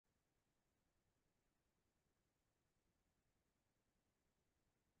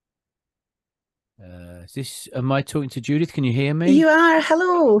Am I talking to Judith? Can you hear You me? are.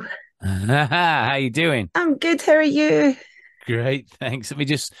 Hello. How you doing? I'm good. How are you? Great, thanks. Let me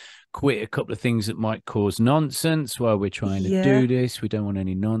just quit a couple of things that might cause nonsense while we're trying to Yeah, do this. We don't want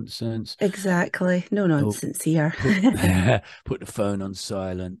any nonsense. exactly. No Oh, nonsense here. put put the phone on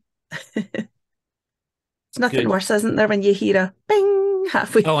silent. It's nothing Good. worse, isn't there, when you hear a bing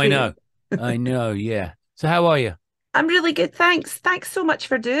halfway Oh, I through? know. I know, yeah. So how are you? I'm really good. Thanks. Thanks so much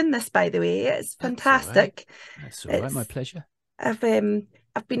for doing this, by the way. It's That's all right. fantastic. That's all right. My It's pleasure. I've um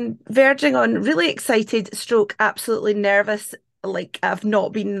I've been verging on really excited, stroke absolutely nervous. Like I've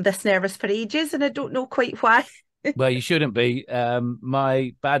not been this nervous for ages, and I don't know quite why. Well, you shouldn't be.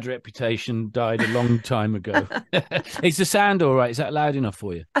 My bad reputation died a long time ago. Is the sound all right? Is that loud enough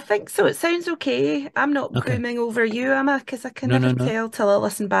for you? I think so. It sounds okay. I'm not Okay. booming over you, am I? Because I can No, never no, no. tell till I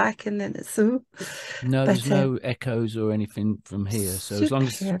listen back, and then it's so. No, there's But no echoes or anything from here. So as long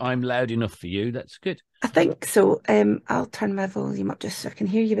as superb. I'm loud enough for you, that's good. I think so. I'll turn my volume up just so I can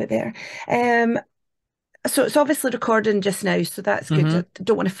hear you a bit better. So it's obviously recording just now, so that's good. I Hmm.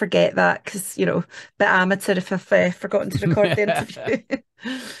 don't want to forget that because, bit amateur if I've forgotten to record the interview.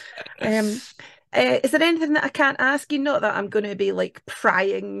 um, is there anything that I can't ask you? Not that I'm going to be like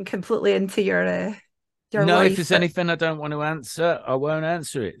prying completely into your No, if life, there's but anything I don't want to answer, I won't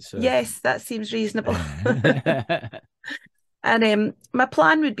answer it. So, yes, that seems reasonable. And my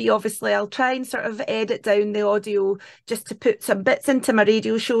plan would be obviously I'll try and sort of edit down the audio just to put some bits into my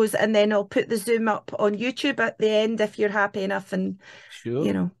radio shows, and then I'll put the Zoom up on YouTube at the end if you're happy enough, and you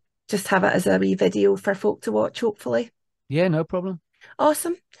sure. know, just have it as a wee video for folk to watch, hopefully. Yeah, no problem.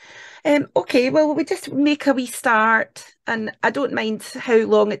 Awesome. Okay, well, we just make a wee start, and I don't mind how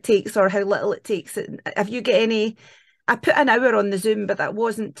long it takes or how little it takes. Have you got any? I put an hour on the Zoom, but that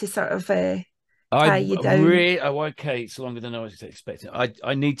wasn't to sort of I tie you down. really, oh, okay, it's longer than I was expecting.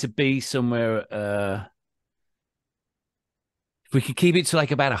 I need to be somewhere. If we could keep it to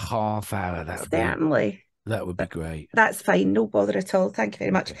like about a half hour, Certainly. that would be great. That's fine, no bother at all. Thank you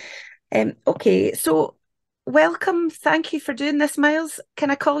very much. Okay. Okay, so welcome. Thank you for doing this, Miles.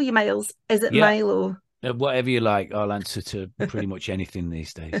 Can I call you Miles? Is it Yeah, Milo? whatever you like, I'll answer to pretty much anything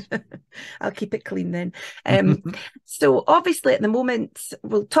these days. I'll keep it clean then. Um, so obviously at the moment,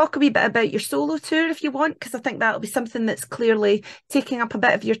 we'll talk a wee bit about your solo tour if you want, because I think that'll be something that's clearly taking up a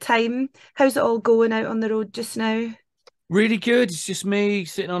bit of your time. How's it all going out on the road just now? Really good. It's just me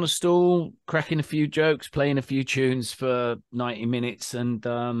sitting on a stool, cracking a few jokes, playing a few tunes for 90 minutes. And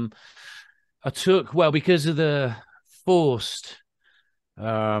because of the forced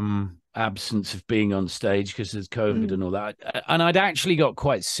absence of being on stage because of COVID Mm, and all that. And I'd actually got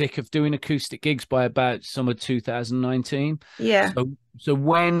quite sick of doing acoustic gigs by about summer 2019. yeah, So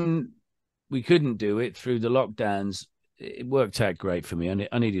when we couldn't do it through the lockdowns, it worked out great for me.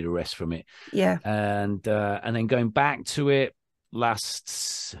 I needed a rest from it, yeah. and then going back to it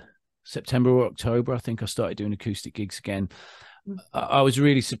last September or October, I think I started doing acoustic gigs again. I was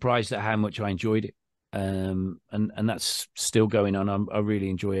really surprised at how much I enjoyed it. And that's still going on. I really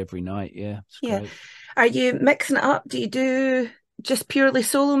enjoy every night. Yeah, it's Yeah. great. Are you mixing it up? Do you do just purely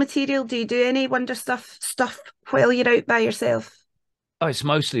solo material? Do you do any Wonder stuff while you're out by yourself? Oh, it's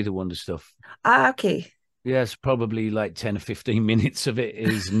mostly the Wonder stuff. Ah, okay. Yes, probably like 10 or 15 minutes of it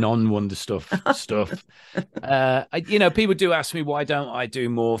is non-Wonder stuff. People do ask me why don't I do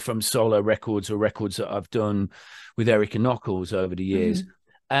more from solo records or records that I've done with Eric and Knuckles over the years. Mhm.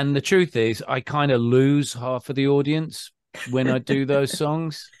 And the truth is, I kind of lose half of the audience when I do those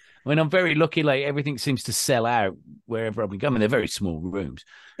songs. When I'm very lucky, like everything seems to sell out wherever I'm going. I mean, they're very small rooms,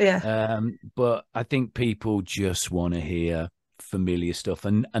 Yeah, but I think people just want to hear familiar stuff,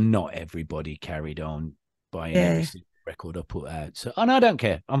 and not everybody carried on buying every yeah, single record I put out. So, and I don't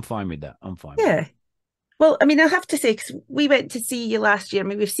care. I'm fine with that. I'm fine with that. yeah. Well, I mean, I have to say, because we went to see you last year. I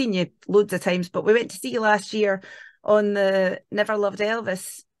mean, we've seen you loads of times, but we went to see you last year on the Never Loved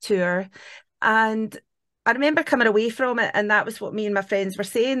Elvis tour. And I remember coming away from it, and that was what me and my friends were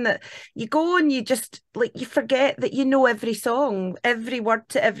saying, that you go and you just like you forget that you know every song, every word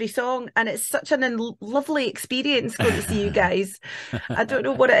to every song, and it's such an lovely experience going to see you guys. I don't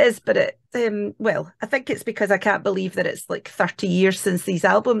know what it is, but well, I think it's because I can't believe that it's like 30 years since these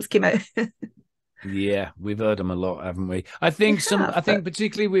albums came out. Yeah, we've heard them a lot, haven't we? You I have, think but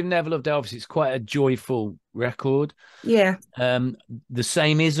particularly with Never Loved Elvis, it's quite a joyful record. yeah, Um, the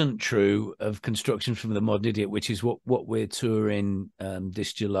same isn't true of Construction from the Modern Idiot, which is what we're touring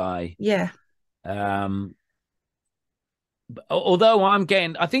this July. yeah, Um, although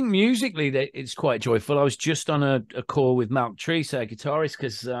I think musically that it's quite joyful. I was just on a call with Malk Treese, our guitarist,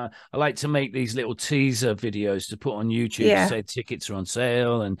 because I like to make these little teaser videos to put on YouTube to Yeah. say tickets are on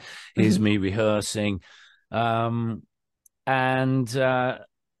sale and here's Hmm. me rehearsing. Um, and a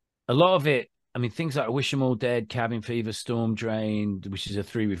lot of it, I mean, things like I Wish 'Em All Dead, Cabin Fever, Storm Drain, which is a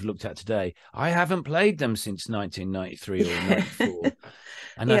three we've looked at today. I haven't played them since 1993 or Yeah. 94.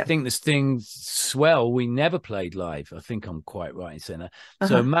 And I Yeah. think this thing, Swell, we never played live. I think I'm quite right in saying that.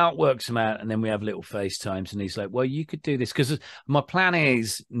 So Uh-huh. Mount works them out, and then we have little FaceTimes, and he's like, well, you could do this. Because my plan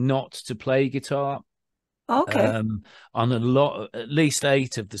is not to play guitar Okay. um, on a lot, at least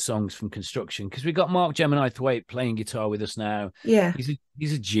 8 of the songs from Construction, because we got Mark Gemini Thwaite playing guitar with us now. Yeah.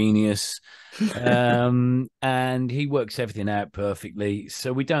 He's a genius, and he works everything out perfectly.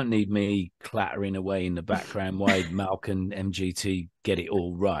 So we don't need me clattering away in the background while Malk and MGT get it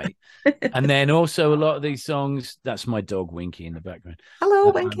all right. And then also a lot of these songs, that's my dog Winky in the background. Hello,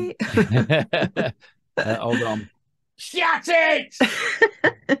 Um, Winky. hold on. Shut it!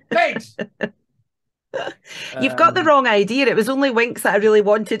 Thanks. You've got the Um, wrong idea. It was only Winks that I really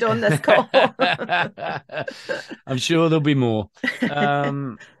wanted on this call. I'm sure there'll be more.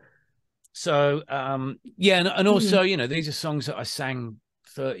 Um, yeah, and also, Mhm. you know, these are songs that I sang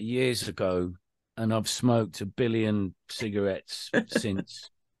 30 years ago, and I've smoked a billion cigarettes since,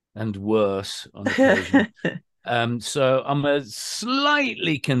 and worse on occasion. So I'm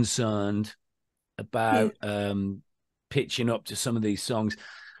slightly concerned Yeah. about pitching up to some of these songs,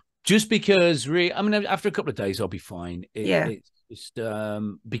 just because I mean, after a couple of days I'll be fine. Yeah. It's just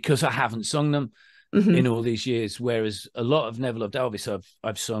because I haven't sung them in Hmm. all these years, whereas a lot of Never Loved Elvis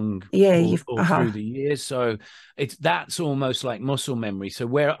I've sung Yeah, all through the years. So that's almost like muscle memory. So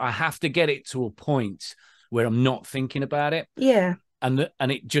where I have to get it to a point where I'm not thinking about it, yeah. and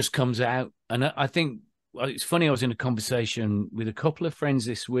it just comes out. And I think it's funny. I was in a conversation with a couple of friends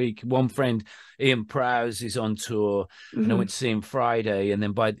this week. One friend, Ian Prowse, is on tour, and I Hmm. went to see him Friday. And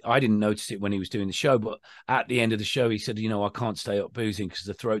then I didn't notice it when he was doing the show, but at the end of the show, he said, "You know, I can't stay up boozing because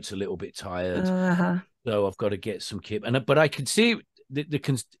the throat's a little bit tired, Uh-huh. so I've got to get some kip." And but I could see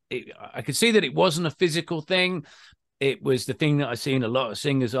I could see that it wasn't a physical thing. It was the thing that I see in a lot of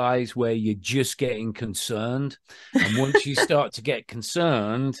singers' eyes where you're just getting concerned. And once you start to get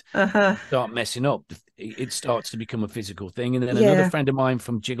concerned Uh-huh. and start messing up, it starts to become a physical thing. And then another Yeah. friend of mine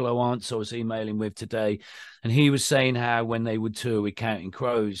from Gigolo Aunts I was emailing with today, and he was saying how when they would tour with Counting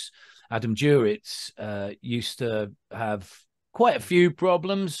Crows, Adam Duritz used to have quite a few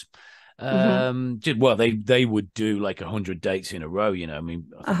problems. Hmm. Well, they would do like 100 dates in a row. You know, I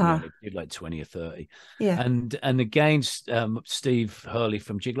mean, I think he Uh-huh. only did like 20 or 30. Yeah. And again, Steve Hurley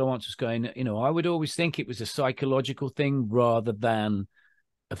from Gigolo once was going, you know, I would always think it was a psychological thing rather than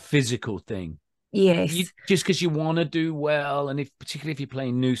a physical thing. You Yes. just because you want to do well, and particularly if you're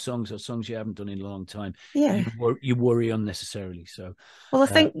playing new songs or songs you haven't done in a long time, Yeah. you worry unnecessarily. So, Well, I uh,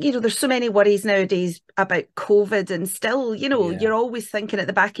 think, there's so many worries nowadays about COVID, and still, yeah, you're always thinking at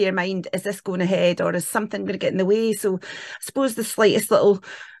the back of your mind, is this going ahead or is something going to get in the way? So I suppose the slightest little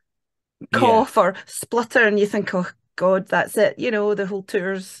yeah, cough or splutter, and you think, oh God, that's it. The whole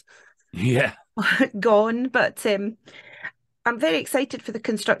tour's yeah, gone. But I'm very excited for the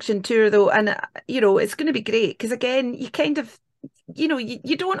construction tour, though, and it's going to be great because again, you kind of,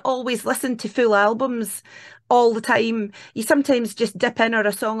 you don't always listen to full albums all the time. You sometimes just dip in, or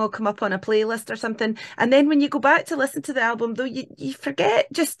a song will come up on a playlist or something, and then when you go back to listen to the album, though, you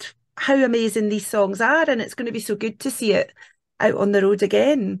forget just how amazing these songs are, and it's going to be so good to see it out on the road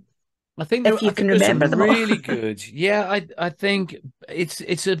again if I you can think there's remember some them all. really good. Yeah, I think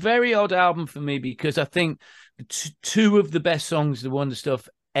it's a very odd album for me because I think two of the best songs, the Wonder Stuff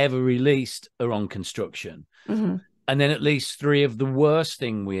ever released, are on Construction, Hmm. and then at least three of the worst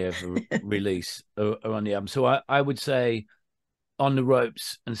thing we ever release are on the album. So I would say On the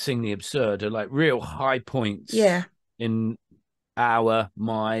Ropes and Sing the Absurd are like real high Yeah. points in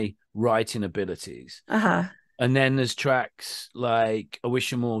my writing abilities. Uh-huh. And then there's tracks like I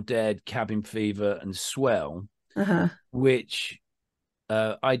Wish 'Em All Dead, Cabin Fever, and Swell, Uh-huh. which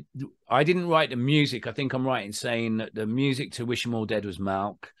I didn't write the music. I think I'm right in saying that the music to Wish 'Em All Dead was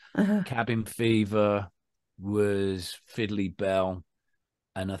Malk, Uh-huh. Cabin Fever was Fiddly Bell,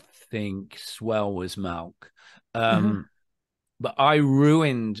 and I think Swell was Malk. Uh-huh. Um, but I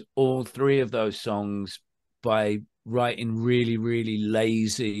ruined all three of those songs by writing really, really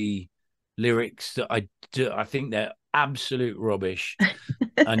lazy lyrics that I think they're absolute rubbish.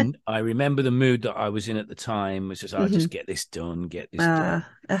 And I remember the mood that I was in at the time was just, I Hmm. just get this done, get this done.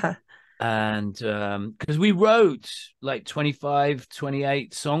 Uh-huh. And because we wrote like 25,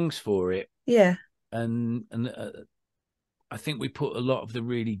 28 songs for it, Yeah. and I think we put a lot of the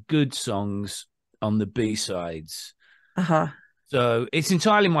really good songs on the B-sides. Uh-huh. So it's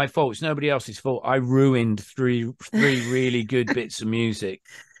entirely my fault. It's nobody else's fault. I ruined three really good bits of music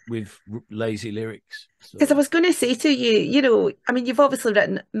with lazy lyrics. Because I So was going to say to you, you know, I mean, you've obviously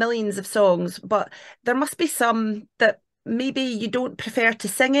written millions of songs, but there must be some that maybe you don't prefer to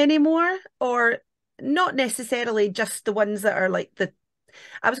sing anymore, or not necessarily just the ones that are like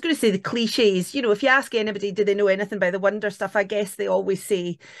I was going to say the cliches. You know, if you ask anybody, do they know anything by the Wonder stuff? I guess they always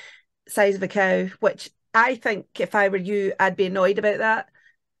say Size of a Cow, which I think if I were you, I'd be annoyed about that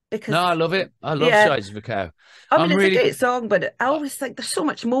no, because, I love it. I love yeah, Size of a Cow. I mean, I'm it's a really great song, but I always think there's so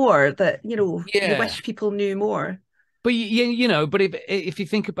much more that, you know, you yeah. wish people knew more. But you know, but if you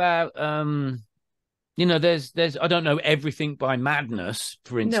think about you know, there's I don't know everything by Madness,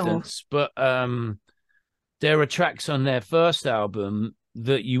 for No, instance, but there are tracks on their first album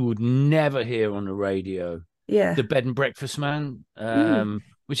that you would never hear on the radio. yeah. The Bed and Breakfast Man, Mm.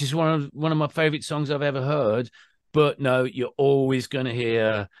 which is one of my favorite songs I've ever heard. But no, you're always going to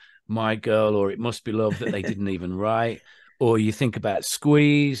hear My Girl or It Must Be Love that they didn't even write. Or you think about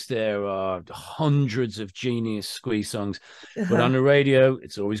Squeeze, there are hundreds of genius Squeeze songs. But Uh-huh. on the radio,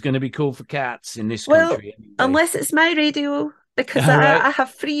 it's always going to be Cool for Cats in this Well, country anyway. unless it's my radio, because All right. I have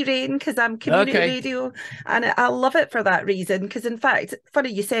free reign because I'm community Okay. radio, and I love it for that reason. Because in fact,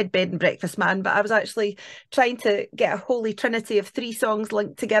 funny you said Bed and Breakfast Man, but I was actually trying to get a holy trinity of three songs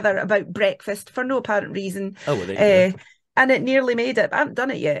linked together about breakfast for no apparent reason, Oh, well, there you go. uh, and it nearly made it. I haven't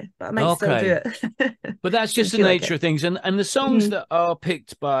done it yet, but I might still do Okay. it. But that's Soon just the feel like nature it. of things. And the songs Hmm. that are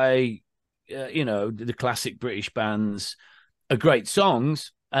picked by, you know, the classic British bands are great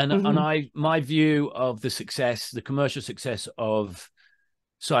songs. And Hmm. my view of the success, the commercial success of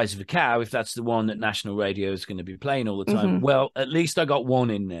Size of a Cow, if that's the one that national radio is going to be playing all the time, Hmm. well, at least I got one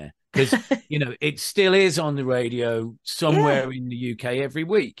in there because, you know, it still is on the radio Yeah, somewhere in the UK every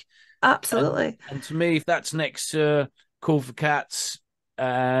week. absolutely. And to me, if that's next to Call for Cats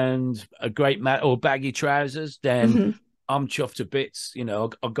and a great mat or baggy trousers, then Hmm. I'm chuffed to bits. You know,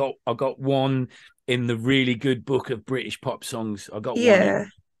 I got one in the really good book of British pop songs. I got one in. Yeah.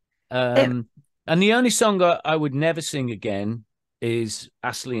 It, Um, and the only song I would never sing again is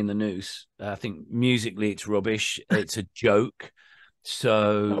Astley and the Noose. I think musically it's rubbish. It's a joke.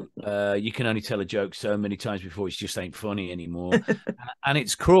 So you can only tell a joke so many times before it just ain't funny anymore. And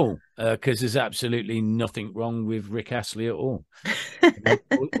it's cruel because there's absolutely nothing wrong with Rick Astley at all. You know,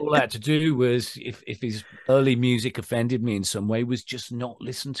 all I had to do was, if his early music offended me in some way, was just not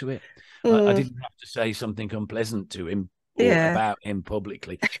listen to it. I mm, didn't have to say something unpleasant to him or yeah. about him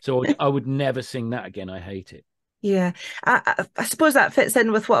publicly. So I would never sing that again. I hate it. Yeah, I suppose that fits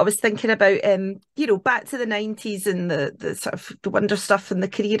in with what I was thinking about. You know, back to the 90s and the sort of the Wonder stuff and the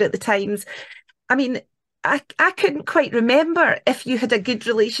career at the times. I mean, I couldn't quite remember if you had a good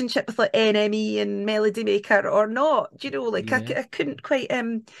relationship with like NME and Melody Maker or not. Do you know, like Yeah, I couldn't quite.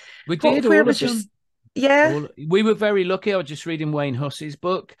 we did Where all of was your? them. Yeah. All we were very lucky. I was just reading Wayne Hussey's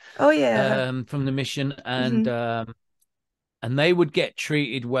book Oh yeah. from the Mission, Hmm. and they would get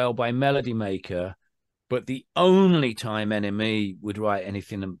treated well by Melody Maker. But the only time NME would write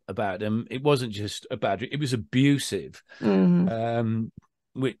anything about them, it wasn't just about it; it was abusive. Hmm. Um,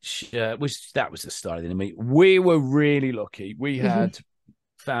 which that was the start of the NME. We were really lucky. We Hmm. had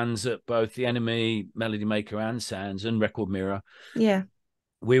fans at both the NME, Melody Maker, and Sounds, and Record Mirror. Yeah.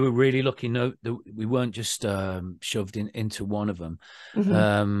 We were really lucky. No, we weren't just shoved into one of them.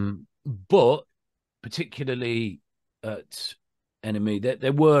 Hmm. But particularly at NME,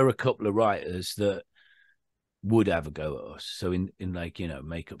 there were a couple of writers that would have a go at us. So in like, you know,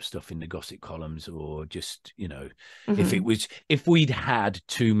 makeup stuff in the gossip columns, or just, you know, Hmm. if we'd had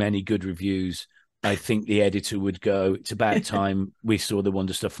too many good reviews, I think the editor would go, it's about time we saw the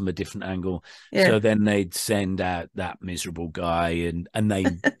Wonder stuff from a different angle. Yeah. So then they'd send out that miserable guy, and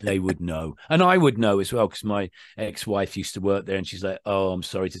they would know. And I would know as well, because my ex-wife used to work there, and she's like, oh, I'm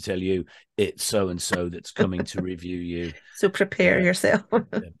sorry to tell you, it's so and so that's coming to review you. So prepare yourself.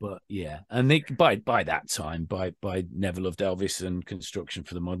 But yeah, and by that time, by Never Loved Elvis and Construction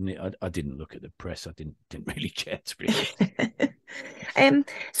for the Modern, I didn't look at the press. I didn't really care, to be honest.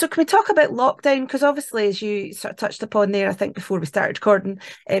 So can we talk about lockdown? Because obviously, as you sort of touched upon there, I think before we started recording,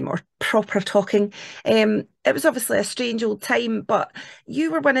 or proper talking, it was obviously a strange old time, but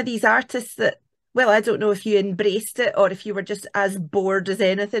you were one of these artists that, well, I don't know if you embraced it or if you were just as bored as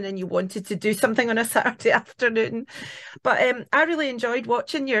anything and you wanted to do something on a Saturday afternoon. But I really enjoyed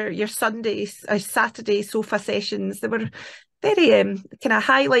watching your Sundays, Saturday sofa sessions. They were very kind of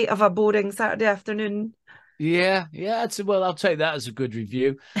highlight of a boring Saturday afternoon. Yeah, yeah. Well, I'll take that as a good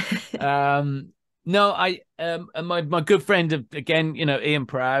review. Um, No, and my good friend again, Ian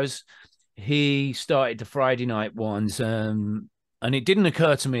Prowse, he started the Friday night ones, and it didn't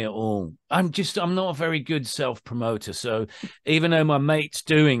occur to me at all. I'm not a very good self promoter, so even though my mate's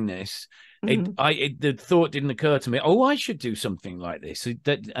doing this, Mm-hmm. the thought didn't occur to me. Oh, I should do something like this.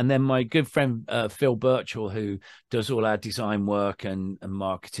 And then my good friend Phil Birchall, who does all our design work and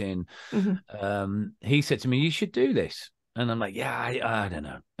marketing, Mm-hmm. he said to me, "You should do this." And I'm like, yeah, I don't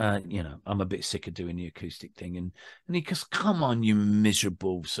know. I'm a bit sick of doing the acoustic thing. And he goes, come on, you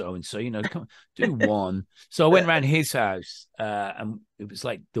miserable so and so, come do one. So I went around his house, and it was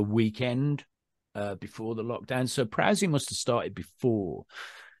like the weekend before the lockdown. So Prowsey must have started before.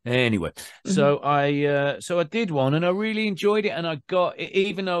 Anyway, Mm-hmm. so I did one and I really enjoyed it. And I got,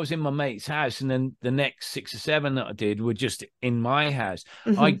 even though I was in my mate's house, and then the next 6 or 7 that I did were just in my house, I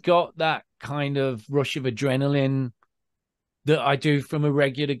Mm-hmm. got that kind of rush of adrenaline that I do from a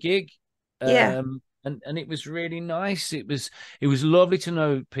regular gig. Yeah. And it was really nice. It was lovely to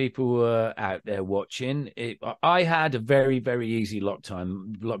know people were out there watching. I had a very, very easy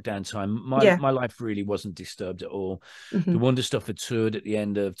lockdown time. My Yeah. my life really wasn't disturbed at all. The Mm-hmm. Wonder Stuff had toured at the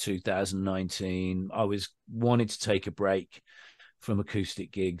end of 2019. I was wanted to take a break from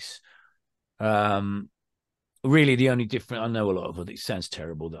acoustic gigs. Um, Really the only different, I know a lot of other, it sounds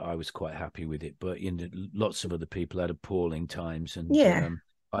terrible that I was quite happy with it, but lots of other people had appalling times, and Yeah.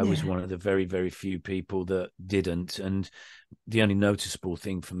 I was Yeah. one of the very, very few people that didn't. And the only noticeable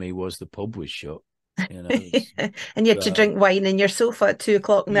thing for me was the pub was shut, you know. And you had to So drink wine in your sofa at 2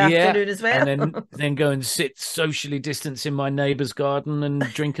 o'clock in the yeah, afternoon as and well. then go and sit socially distance in my neighbour's garden and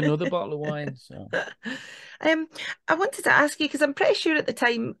drink another bottle of wine. So Um, I wanted to ask you because I'm pretty sure at the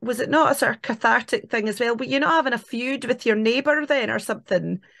time, was it not a sort of cathartic thing as well? But you're not having a feud with your neighbour then or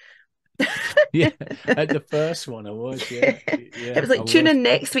something? yeah, at the first one I was, yeah, It yeah, was I like tune was. in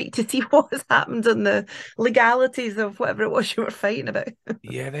next week to see what has happened on the legalities of whatever it was you were fighting about.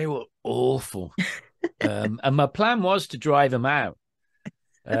 Yeah, they were awful. And my plan was to drive them out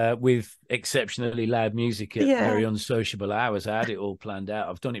with exceptionally loud music at Yeah. very unsociable hours. I had it all planned out.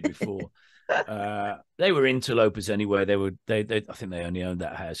 I've done it before. They were interlopers anyway. They I think they only owned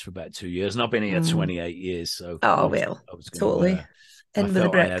that house for about 2 years, and I've been here Mm. 28 years. So Oh I was well, I was going to. totally. I In with the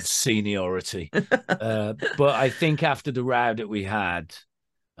felt I had bricks. seniority. But I think after the row that we had,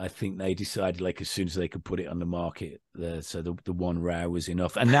 I think they decided like as soon as they could put it on the market, so the one row was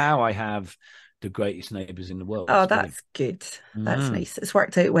enough. And now I have the greatest neighbours in the world. Oh, It's brilliant. that's good. That's Mm, nice. It's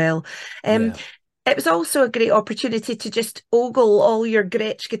worked out well. Um, yeah. it was also a great opportunity to just ogle all your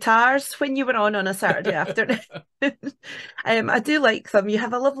Gretsch guitars when you were on a Saturday afternoon. I do like them. You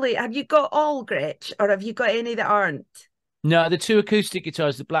have a lovely. Have you got all Gretsch, or have you got any that aren't? No, the two acoustic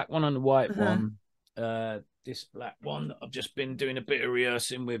guitars, the black one and the white Uh-huh. one. This black one that I've just been doing a bit of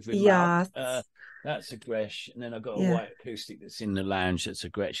rehearsing with Mal. Yeah, That's a Gretsch, and then I've got a yeah. white acoustic that's in the lounge. That's a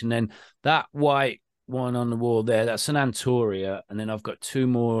Gretsch, and then that white one on the wall there, that's an Antoria, and then I've got two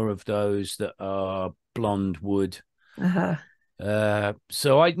more of those that are blonde wood. Uh-huh.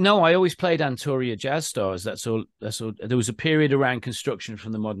 So I always played Antoria Jazz Stars. That's all. That's all. There was a period around construction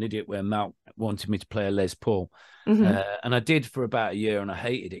from the Modern Idiot where Mal wanted me to play a Les Paul, Hmm. and I did for about a year, and I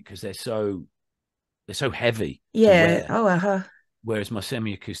hated it because they're so heavy to Yeah. wear. Oh, uh-huh. Whereas my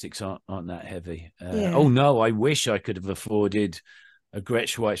semi-acoustics aren't that heavy. Oh Yeah. no, I wish I could have afforded a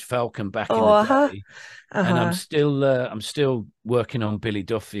Gretsch White Falcon back in Oh, the uh-huh. day. And Uh-huh. I'm still working on Billy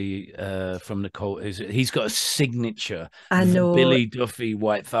Duffy from the Colt. He's got a signature I know Billy Duffy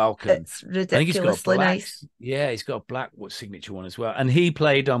White Falcon. it's I think he's got a ridiculously black. nice. Yeah, he's got a black signature one as well. And he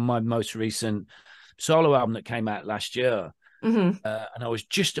played on my most recent solo album that came out last year. Hmm. And I was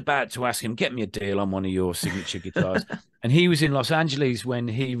just about to ask him, get me a deal on one of your signature guitars. And he was in Los Angeles when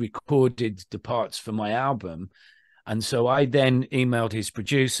he recorded the parts for my album. And so I then emailed his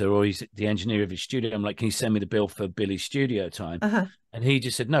producer, or he's the engineer of his studio. I'm like, can you send me the bill for Billy's studio time? Uh-huh. And he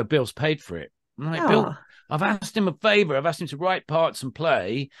just said, no, Bill's paid for it. I'm like, Bill, Oh. I've asked him a favor. I've asked him to write parts and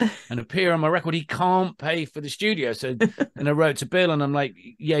play and appear on my record. He can't pay for the studio. So then I wrote to Bill and I'm like,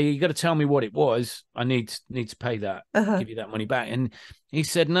 yeah, you got to tell me what it was. I need to pay that, Uh-huh. give you that money back. And he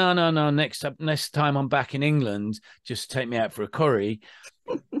said, no, no, no. Next time I'm back in England, just take me out for a curry.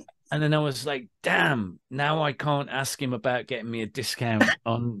 And then I was like, damn, now I can't ask him about getting me a discount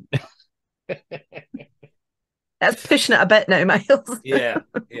on. That's pushing it a bit now, Miles. Yeah,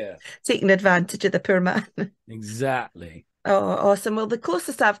 yeah, Taking advantage of the poor man. exactly. Oh, awesome. Well, the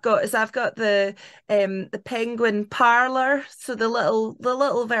closest I've got is I've got the penguin parlor. So the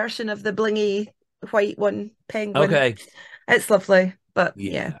little version of the blingy white one, penguin. Okay. It's lovely, but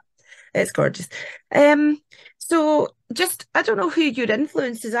yeah, Yeah. it's gorgeous. Um, So just, I don't know who your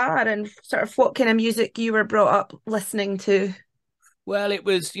influences are and sort of what kind of music you were brought up listening to. Well, it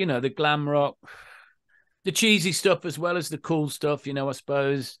was, the glam rock, the cheesy stuff as well as the cool stuff, I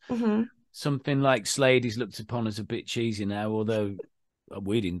suppose. Hmm. Something like Slade is looked upon as a bit cheesy now, although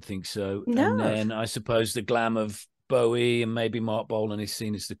we didn't think so. And No. then I suppose the glam of Bowie and maybe Mark Bolan is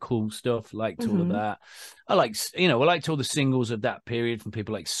seen as the cool stuff. Liked all of Hmm. that. I liked all the singles of that period from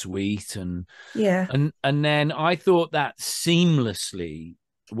people like Sweet Yeah. and then I thought that seamlessly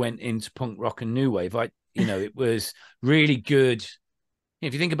went into punk rock and new wave. It was really good.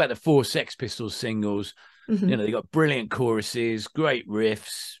 If you think about the four Sex Pistols singles, Hmm. they got brilliant choruses, great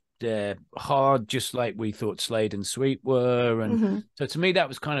riffs. They're hard, just like we thought Slade and Sweet were. And Hmm. so to me, that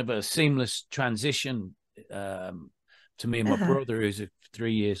was kind of a seamless transition to me and my Uh-huh. brother, who's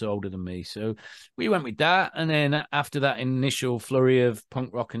 3 years older than me. So we went with that. And then after that initial flurry of punk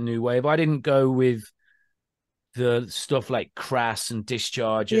rock and new wave, I didn't go with the stuff like Crass and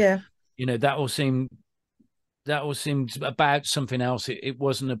Discharge. Yeah. That all seemed about something else. It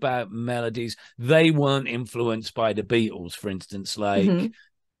wasn't about melodies. They weren't influenced by the Beatles, for instance. Like Hmm.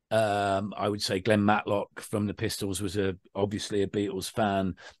 I would say Glenn Matlock from the Pistols was obviously a Beatles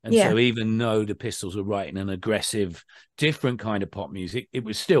fan, and Yeah. so even though the Pistols were writing an aggressive, different kind of pop music, it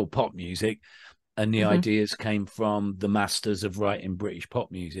was still pop music, and the Hmm. ideas came from the masters of writing British pop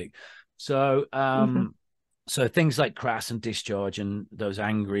music. So Hmm. so things like Crass and Discharge and those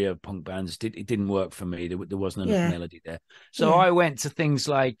angrier punk bands it didn't work for me. There wasn't enough Yeah. melody there. So Yeah. I went to things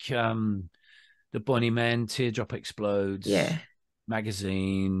like the Bunny Men, Teardrop Explodes, Yeah.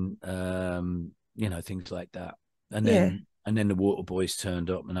 Magazine, things like that. And Yeah. then the Water Boys turned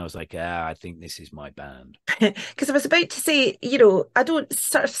up, and I was like, I think this is my band. Because I was about to say, I don't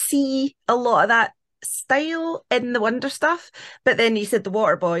sort of see a lot of that style in the Wonder stuff, but then you said the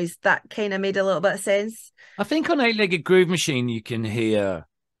Water Boys, that kind of made a little bit of sense. I think on Eight Legged Groove Machine you can hear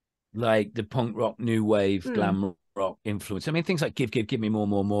like the punk rock, new wave, Mm. glam rock influence. I mean, things like Give Me More,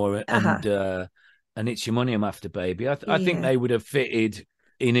 More, More, Uh-huh. and It's Your Money I'm After, Baby. I think Yeah. they would have fitted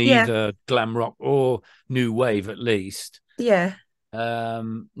in Yeah. either glam rock or new wave at least. Yeah.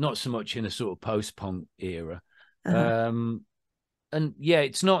 Not so much in a sort of post punk era. Uh-huh. Um, and yeah,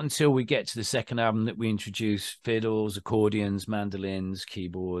 it's not until we get to the second album that we introduce fiddles, accordions, mandolins,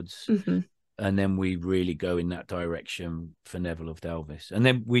 keyboards, Hmm. and then we really go in that direction for Never Loved Elvis. And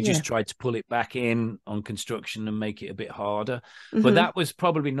then we Yeah. just tried to pull it back in on construction and make it a bit harder. But Hmm. that was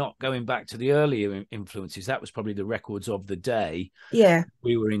probably not going back to the earlier influences. That was probably the records of the day Yeah.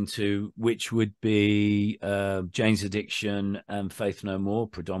 we were into, which would be Jane's Addiction and Faith No More Oh yeah.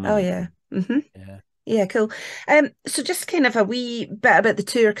 predominantly. Hmm. Yeah. Yeah, cool. So just kind of a wee bit about the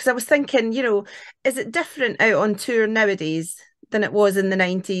tour, because I was thinking, is it different out on tour nowadays than it was in the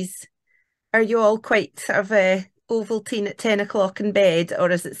 90s? Are you all quite sort of Ovaltine at 10 o'clock in bed,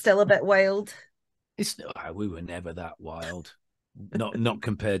 or is it still a bit wild? We were never that wild. Not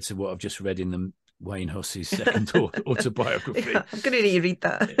compared to what I've just read in the Wayne Hussey's second autobiography. I'm going to reread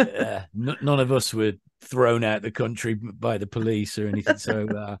that. None of us were thrown out the country by the police or anything.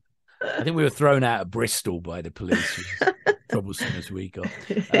 So I think we were thrown out of Bristol by the police, as troublesome as we got.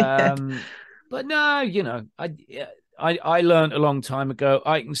 Yeah. But no, I learned a long time ago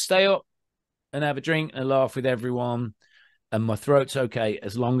I can stay up and have a drink and laugh with everyone, and my throat's okay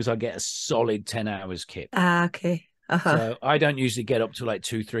as long as I get a solid 10 hours kip. Ah, okay. Uh-huh. So I don't usually get up to like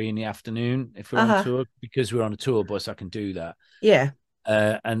 2, 3 in the afternoon if we're on Uh-huh. tour, because we're on a tour bus. I can do that. Yeah.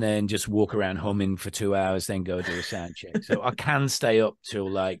 And then just walk around humming for 2 hours, then go do a sound check. So I can stay up till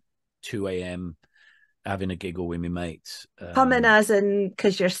like 2 a.m. having a giggle with my mates. Humming as in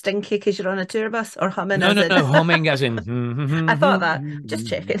because you're stinky because you're on a tour bus, or humming No, as no, in no, humming as in I thought that. Just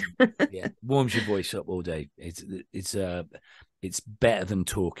checking. yeah, warms your voice up all day. It's better than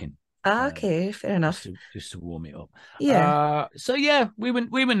talking. Ah, Uh, okay, fair just enough. to warm it up. Yeah. So yeah, we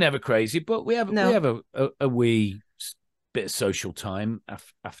were never crazy, but we No. have a wee bit of social time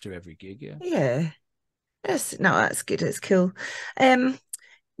after every gig. Yeah. Yeah. Yes, no, that's good. It's cool. Um,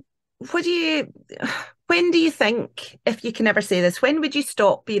 what do you when do you think, if you can ever say this, when would you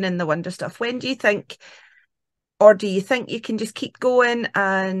stop being in the wonder stuff? When do you think, or do you think you can just keep going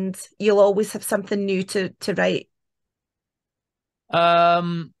and you'll always have something new to write?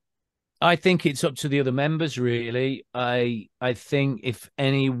 Um, I think it's up to the other members, really. I think if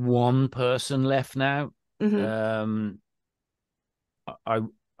any one person left now, Hmm. um, I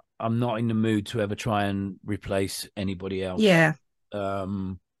I'm not in the mood to ever try and replace anybody else. Yeah.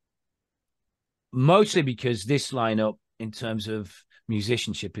 Um, Mostly because this lineup, in terms of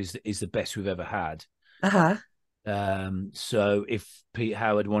musicianship, is the best we've ever had. Uh-huh. So if Pete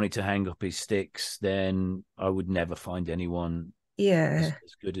Howard wanted to hang up his sticks, then I would never find anyone Yeah.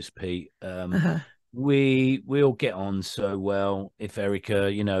 as good as Pete. Uh-huh. We all get on so well. If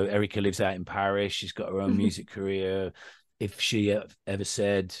Erica, Erica lives out in Paris, she's got her own Mhm. music career. If she ever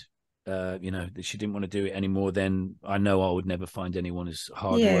said, that she didn't want to do it anymore, then I know I would never find anyone as Yeah.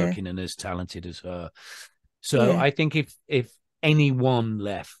 hardworking and as talented as her. So Yeah. I think if anyone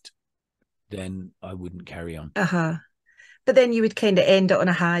left, then I wouldn't carry on. Uh-huh. But then you would kind of end it on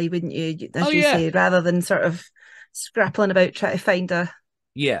a high, wouldn't you? Oh As you yeah, say, rather than sort of scrappling about trying to find a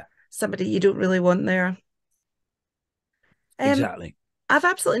yeah, somebody you don't really want there. Um, exactly. I've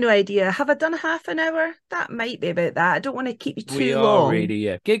absolutely no idea. Have I done half an hour? That might be about that. I don't want to keep you We too are long. really,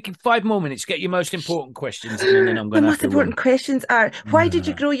 yeah. Get 5 more minutes. Get your most important questions in, and then I'm My going to have most to important run. questions are: why did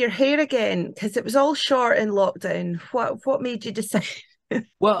you grow your hair again? Because it was all short in lockdown. What made you decide?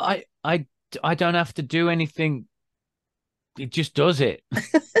 Well, I don't have to do anything. It just does it.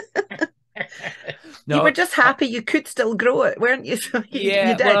 You were No, just happy you could still grow it, weren't you? So you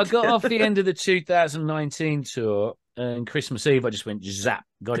yeah. Well, I did. got off the end of the 2019 tour, and Christmas Eve, I just went zap,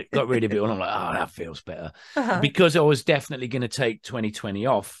 got rid of it, and I'm like, oh, that feels better, Uh-huh. because I was definitely going to take 2020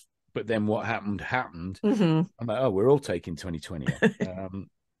 off. But then what happened. Mm-hmm. I'm like, oh, we're all taking 2020 off.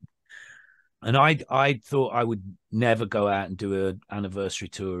 And I thought I would never go out and do an anniversary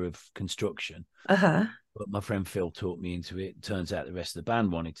tour of construction. Uh-huh. But my friend Phil talked me into it. Turns out the rest of the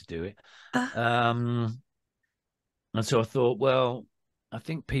band wanted to do it. Uh, Um, and so I thought, well, I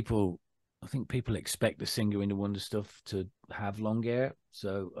think people I think people expect the singer in the Wonder Stuff to have long hair.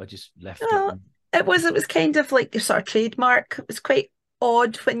 So I just left it. well, And it was kind of like your sort of trademark. It was quite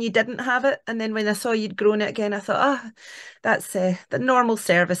odd when you didn't have it, and then when I saw you'd grown it again, I thought, that's the normal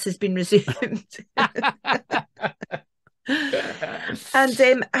service has been resumed. And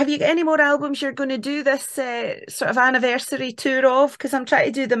have you got any more albums you're going to do this sort of anniversary tour of? Because I'm trying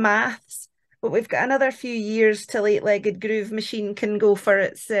to do the maths, but we've got another few years till Eight Legged Groove Machine can go for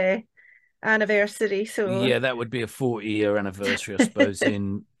its anniversary. So Yeah, that would be a 40-year anniversary, I suppose,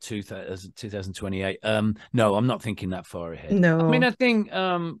 in 2028. No, I'm not thinking that far ahead. I mean, no. I think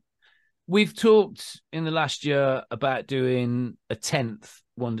we've talked in the last year about doing a 10th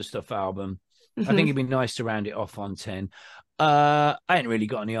Wonder Stuff album. I think Hmm. it'd be nice to round it off on 10. I ain't really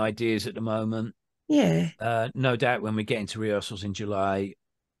got any ideas at the moment. Yeah. No doubt when we get into rehearsals in July,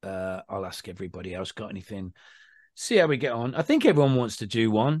 I'll ask everybody else got anything. See how we get on. I think everyone wants to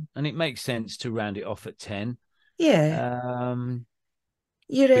do one, and it makes sense to round it off at 10. Yeah. Um,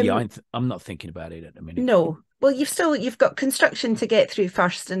 You're but yeah, I'm not thinking about it at the minute. no. Well, you've got construction to get through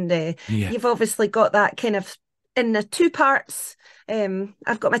first, and Yeah. you've obviously got that kind of in the two parts.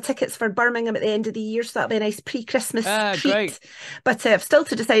 I've got my tickets for Birmingham at the end of the year, so that'll be a nice pre-Christmas Ah, great. treat. But I've still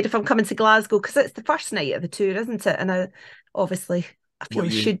to decide if I'm coming to Glasgow because it's the first night of the tour, isn't it? And I feel What I you?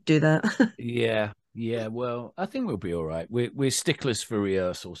 should do that. Yeah, yeah. Well, I think we'll be all right. We're sticklers for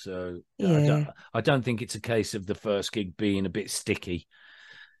rehearsal, so Yeah. I don't think it's a case of the first gig being a bit sticky.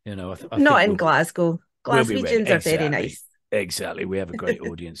 I think Not in Glasgow. we'll be ready. Glaswegians are very Exactly, nice. exactly. We have a great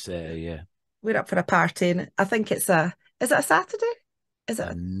audience there. Yeah, We're up for a party, and I think is it a Saturday? Is I it?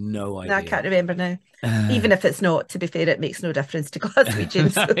 have no No, I idea. can't remember now. Even if it's not, to be fair, it makes no difference to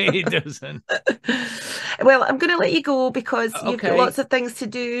Glaswegians. It doesn't. Well, I'm going to let you go because you've got Okay. lots of things to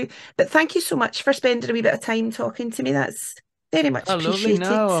do. But thank you so much for spending a wee bit of time talking to me. That's very much Oh, lovely. appreciated.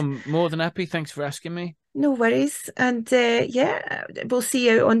 No, I'm more than happy. Thanks for asking me. No worries. And yeah, we'll see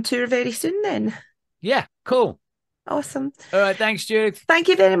you out on tour very soon then. Yeah, cool. Awesome. All right. Thanks, Judith. Thank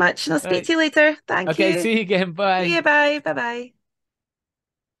you very much. And I'll All speak right. to you later. Thank Okay. you. See you again. See Bye. you. Bye. Bye bye.